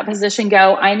I let that position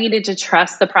go, I needed to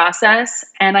trust the process.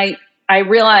 And I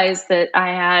realized that I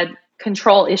had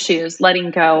control issues letting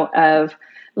go of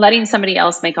letting somebody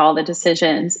else make all the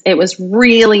decisions. It was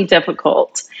really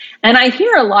difficult. And I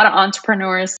hear a lot of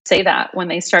entrepreneurs say that when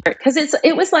they start, because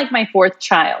it was like my 4th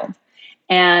child.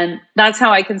 And that's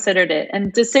how I considered it.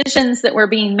 And decisions that were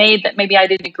being made that maybe I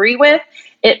didn't agree with,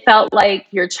 it felt like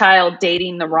your child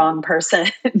dating the wrong person.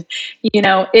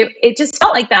 It just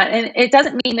felt like that. And it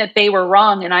doesn't mean that they were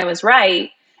wrong and I was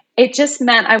right. It just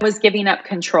meant I was giving up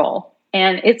control.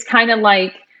 And it's kind of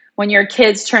like when your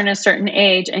kids turn a certain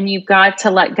age and you've got to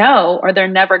let go or they're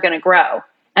never going to grow.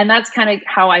 And that's kind of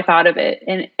how I thought of it.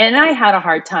 And I had a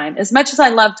hard time. As much as I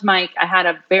loved Mike, I had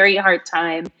a very hard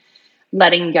time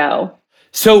letting go.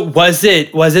 So was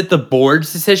it the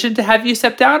board's decision to have you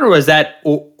step down, or was that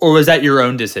your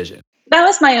own decision? That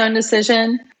was my own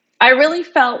decision. I really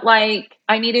felt like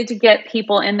I needed to get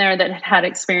people in there that had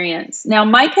experience. Now,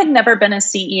 Mike had never been a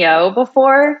CEO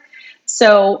before.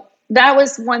 So that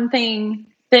was one thing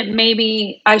that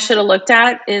maybe I should have looked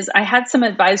at is I had some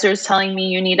advisors telling me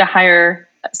you need to hire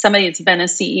somebody that's been a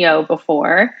CEO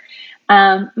before.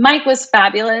 Mike was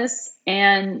fabulous.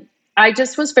 And I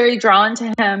just was very drawn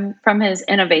to him from his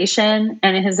innovation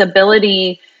and his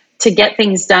ability to get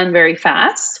things done very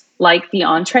fast, like the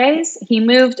entrees. He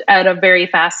moved at a very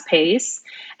fast pace.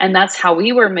 And that's how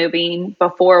we were moving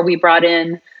before we brought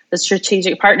in the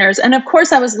strategic partners. And of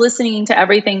course, I was listening to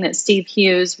everything that Steve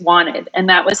Hughes wanted. And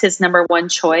that was his number 1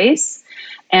 choice.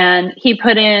 And he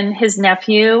put in his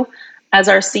nephew as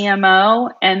our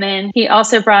CMO. And then he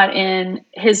also brought in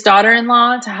his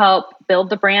daughter-in-law to help build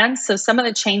the brand. So some of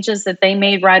the changes that they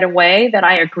made right away that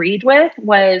I agreed with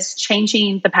was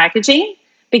changing the packaging,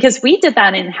 because we did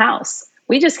that in-house.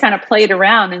 We just kind of played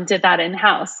around and did that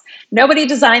in-house. Nobody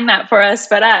designed that for us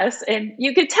but us. And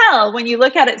you could tell when you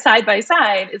look at it side by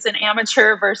side, it's an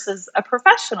amateur versus a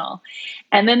professional.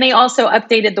 And then they also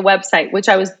updated the website, which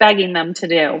I was begging them to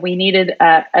do. We needed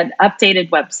an updated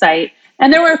website.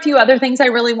 And there were a few other things I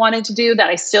really wanted to do that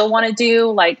I still want to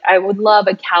do. Like I would love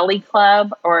a Cali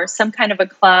club or some kind of a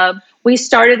club. We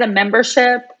started a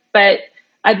membership, but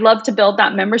I'd love to build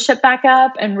that membership back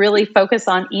up and really focus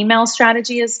on email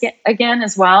strategy again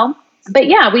as well. But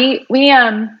yeah, we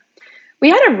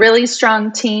had a really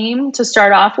strong team to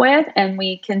start off with, and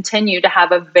we continue to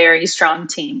have a very strong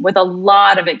team with a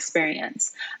lot of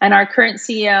experience. And our current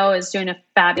CEO is doing a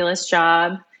fabulous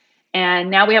job. And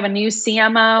now we have a new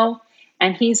CMO,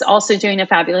 and he's also doing a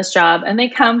fabulous job. And they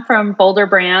come from Boulder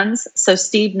brands, so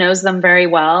Steve knows them very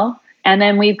well. And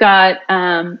then we've got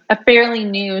a fairly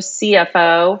new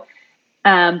CFO,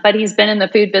 but he's been in the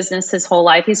food business his whole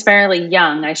life. He's fairly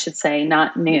young, I should say,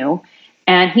 not new.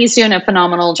 And he's doing a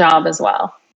phenomenal job as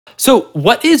well. So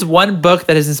what is one book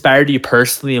that has inspired you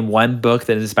personally and one book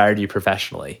that has inspired you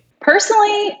professionally?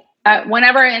 Personally,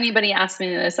 whenever anybody asks me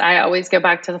this, I always go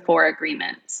back to the 4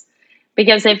 agreements.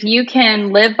 Because if you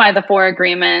can live by the 4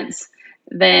 agreements,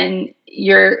 then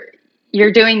you're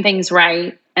doing things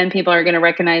right, and people are going to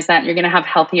recognize that, and you're going to have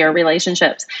healthier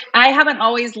relationships. I haven't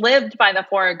always lived by the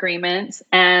 4 agreements,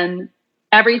 and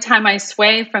every time I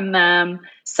sway from them,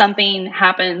 something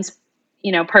happens,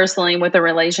 personally with a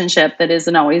relationship that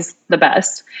isn't always the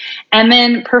best. And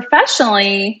then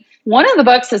professionally, one of the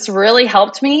books that's really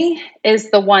helped me is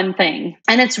The One Thing.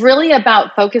 And it's really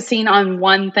about focusing on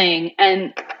one thing.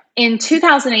 And in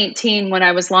 2018, when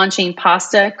I was launching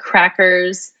pasta,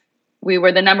 crackers, we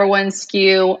were the number 1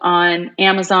 SKU on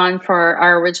Amazon for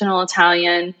our original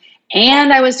Italian,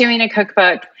 and I was doing a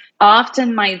cookbook.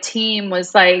 Often my team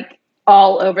was like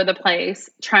all over the place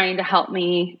trying to help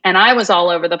me, and I was all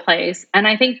over the place. And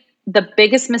I think the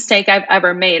biggest mistake I've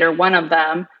ever made, or one of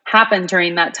them, happened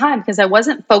during that time because I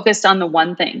wasn't focused on the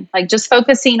one thing, like just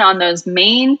focusing on those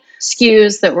main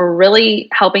SKUs that were really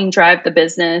helping drive the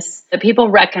business, that people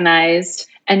recognized,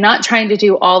 and not trying to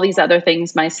do all these other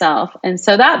things myself. And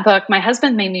so that book, my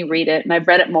husband made me read it, and I've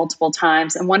read it multiple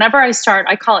times. And whenever I start,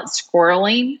 I call it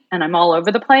squirreling, and I'm all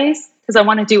over the place because I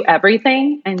want to do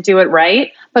everything and do it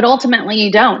right. But ultimately,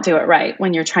 you don't do it right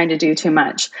when you're trying to do too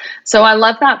much. So I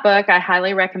love that book. I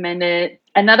highly recommend it.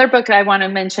 Another book I want to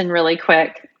mention really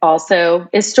quick also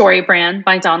is Story Brand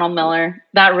by Donald Miller.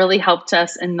 That really helped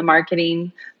us in the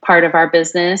marketing part of our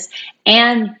business.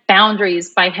 And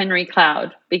Boundaries by Henry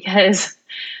Cloud, because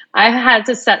I've had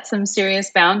to set some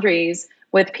serious boundaries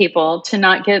with people to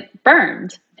not get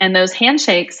burned. And those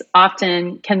handshakes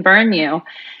often can burn you.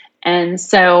 And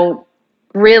so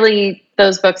really,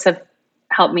 those books have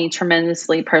helped me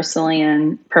tremendously personally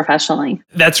and professionally.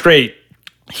 That's great.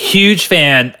 Huge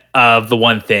fan of The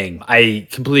One Thing. I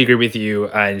completely agree with you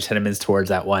in sentiments towards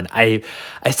that one. I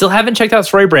still haven't checked out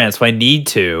Story Brand, so I need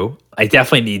to. I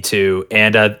definitely need to.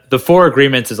 And the 4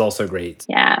 agreements is also great.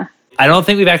 Yeah. I don't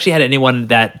think we've actually had anyone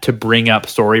to bring up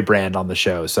Story Brand on the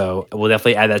show, so we'll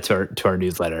definitely add that to our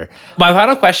newsletter. My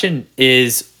final question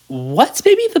is, what's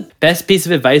maybe the best piece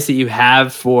of advice that you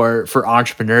have for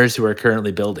entrepreneurs who are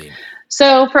currently building?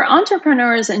 So for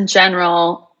entrepreneurs in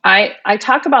general, I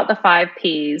talk about the 5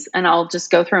 Ps, and I'll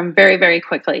just go through them very, very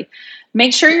quickly.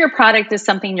 Make sure your product is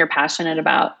something you're passionate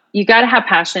about. You got to have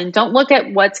passion. Don't look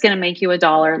at what's going to make you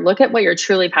 $1. Look at what you're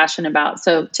truly passionate about.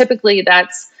 So typically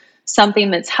that's something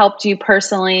that's helped you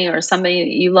personally or somebody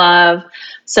that you love.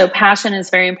 So passion is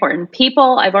very important.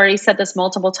 People, I've already said this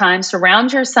multiple times,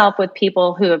 surround yourself with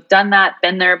people who have done that,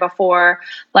 been there before,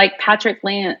 like Patrick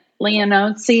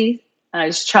Leonozzi. I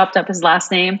just chopped up his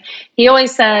last name. He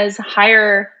always says,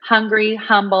 hire hungry,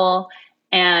 humble,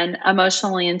 and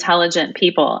emotionally intelligent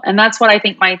people. And that's what I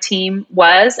think my team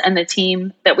was, and the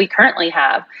team that we currently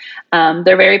have.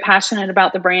 They're very passionate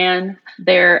about the brand.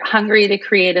 They're hungry to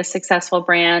create a successful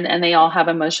brand, and they all have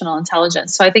emotional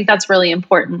intelligence. So I think that's really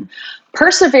important.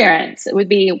 Perseverance would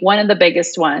be one of the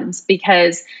biggest ones,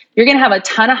 because you're going to have a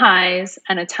ton of highs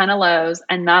and a ton of lows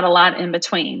and not a lot in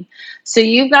between. So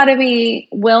you've got to be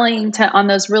willing to, on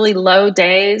those really low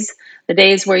days, the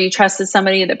days where you trusted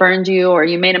somebody that burned you, or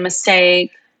you made a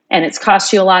mistake and it's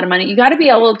cost you a lot of money, you got to be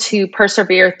able to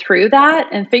persevere through that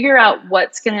and figure out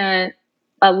what's going to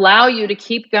allow you to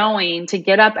keep going, to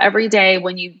get up every day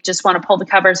when you just want to pull the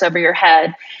covers over your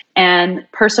head, and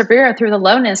persevere through the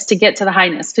lowness to get to the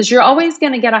highness. Because you're always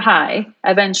going to get a high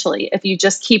eventually if you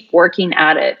just keep working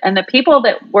at it. And the people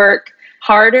that work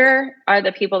harder are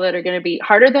the people that are going to be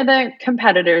harder than the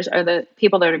competitors, are the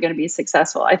people that are going to be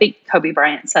successful. I think Kobe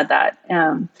Bryant said that.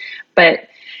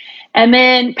 And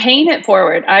then paying it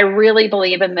forward. I really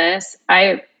believe in this.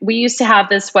 We used to have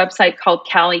this website called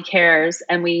Cali Cares,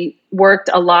 and we worked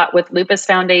a lot with Lupus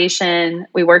Foundation.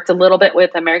 We worked a little bit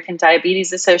with American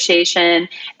Diabetes Association,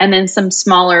 and then some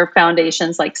smaller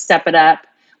foundations like Step It Up,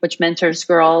 which mentors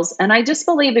girls. And I just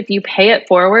believe if you pay it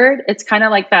forward, it's kind of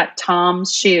like that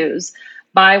Tom's shoes.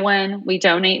 Buy one, we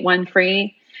donate one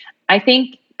free. I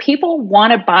think people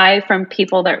want to buy from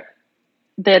people that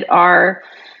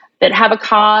have a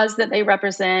cause that they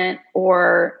represent,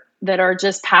 or that are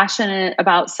just passionate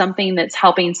about something that's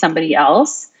helping somebody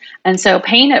else. And so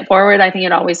paying it forward, I think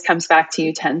it always comes back to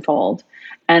you tenfold.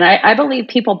 And I believe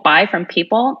people buy from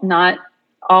people, not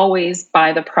always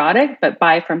buy the product, but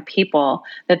buy from people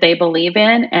that they believe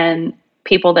in and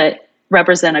people that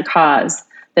represent a cause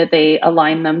that they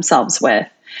align themselves with.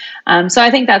 So I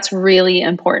think that's really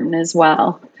important as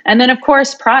well. And then, of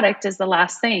course, product is the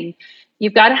last thing.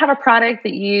 You've got to have a product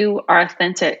that you are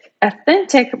authentic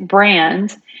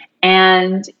brand,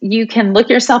 and you can look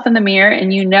yourself in the mirror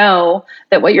and you know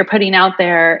that what you're putting out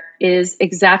there is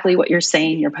exactly what you're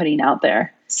saying you're putting out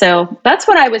there. So that's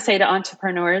what I would say to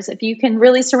entrepreneurs. If you can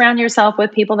really surround yourself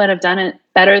with people that have done it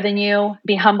better than you,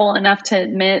 be humble enough to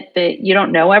admit that you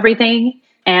don't know everything,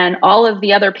 and all of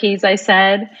the other P's I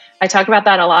said, I talk about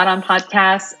that a lot on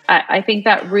podcasts. I think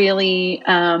that really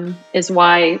is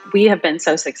why we have been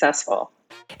so successful.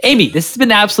 Amy, this has been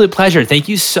an absolute pleasure. Thank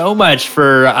you so much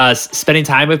for spending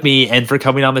time with me and for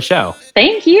coming on the show.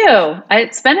 Thank you.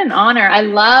 It's been an honor. I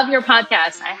love your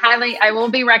podcast. I will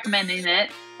be recommending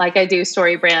it like I do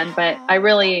Story Brand, but I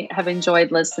really have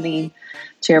enjoyed listening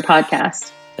to your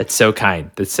podcast. That's so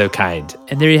kind. That's so kind.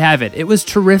 And there you have it. It was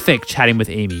terrific chatting with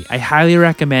Amy. I highly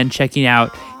recommend checking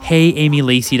out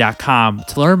HeyAmyLacey.com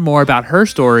to learn more about her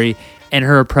story and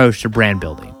her approach to brand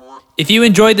building. If you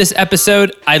enjoyed this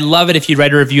episode, I'd love it if you'd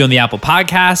write a review on the Apple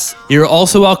Podcasts. You're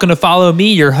also welcome to follow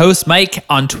me, your host, Mike,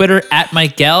 on Twitter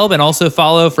 @MikeGelb, and also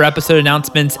follow for episode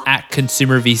announcements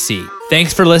 @ConsumerVC.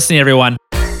 Thanks for listening, everyone.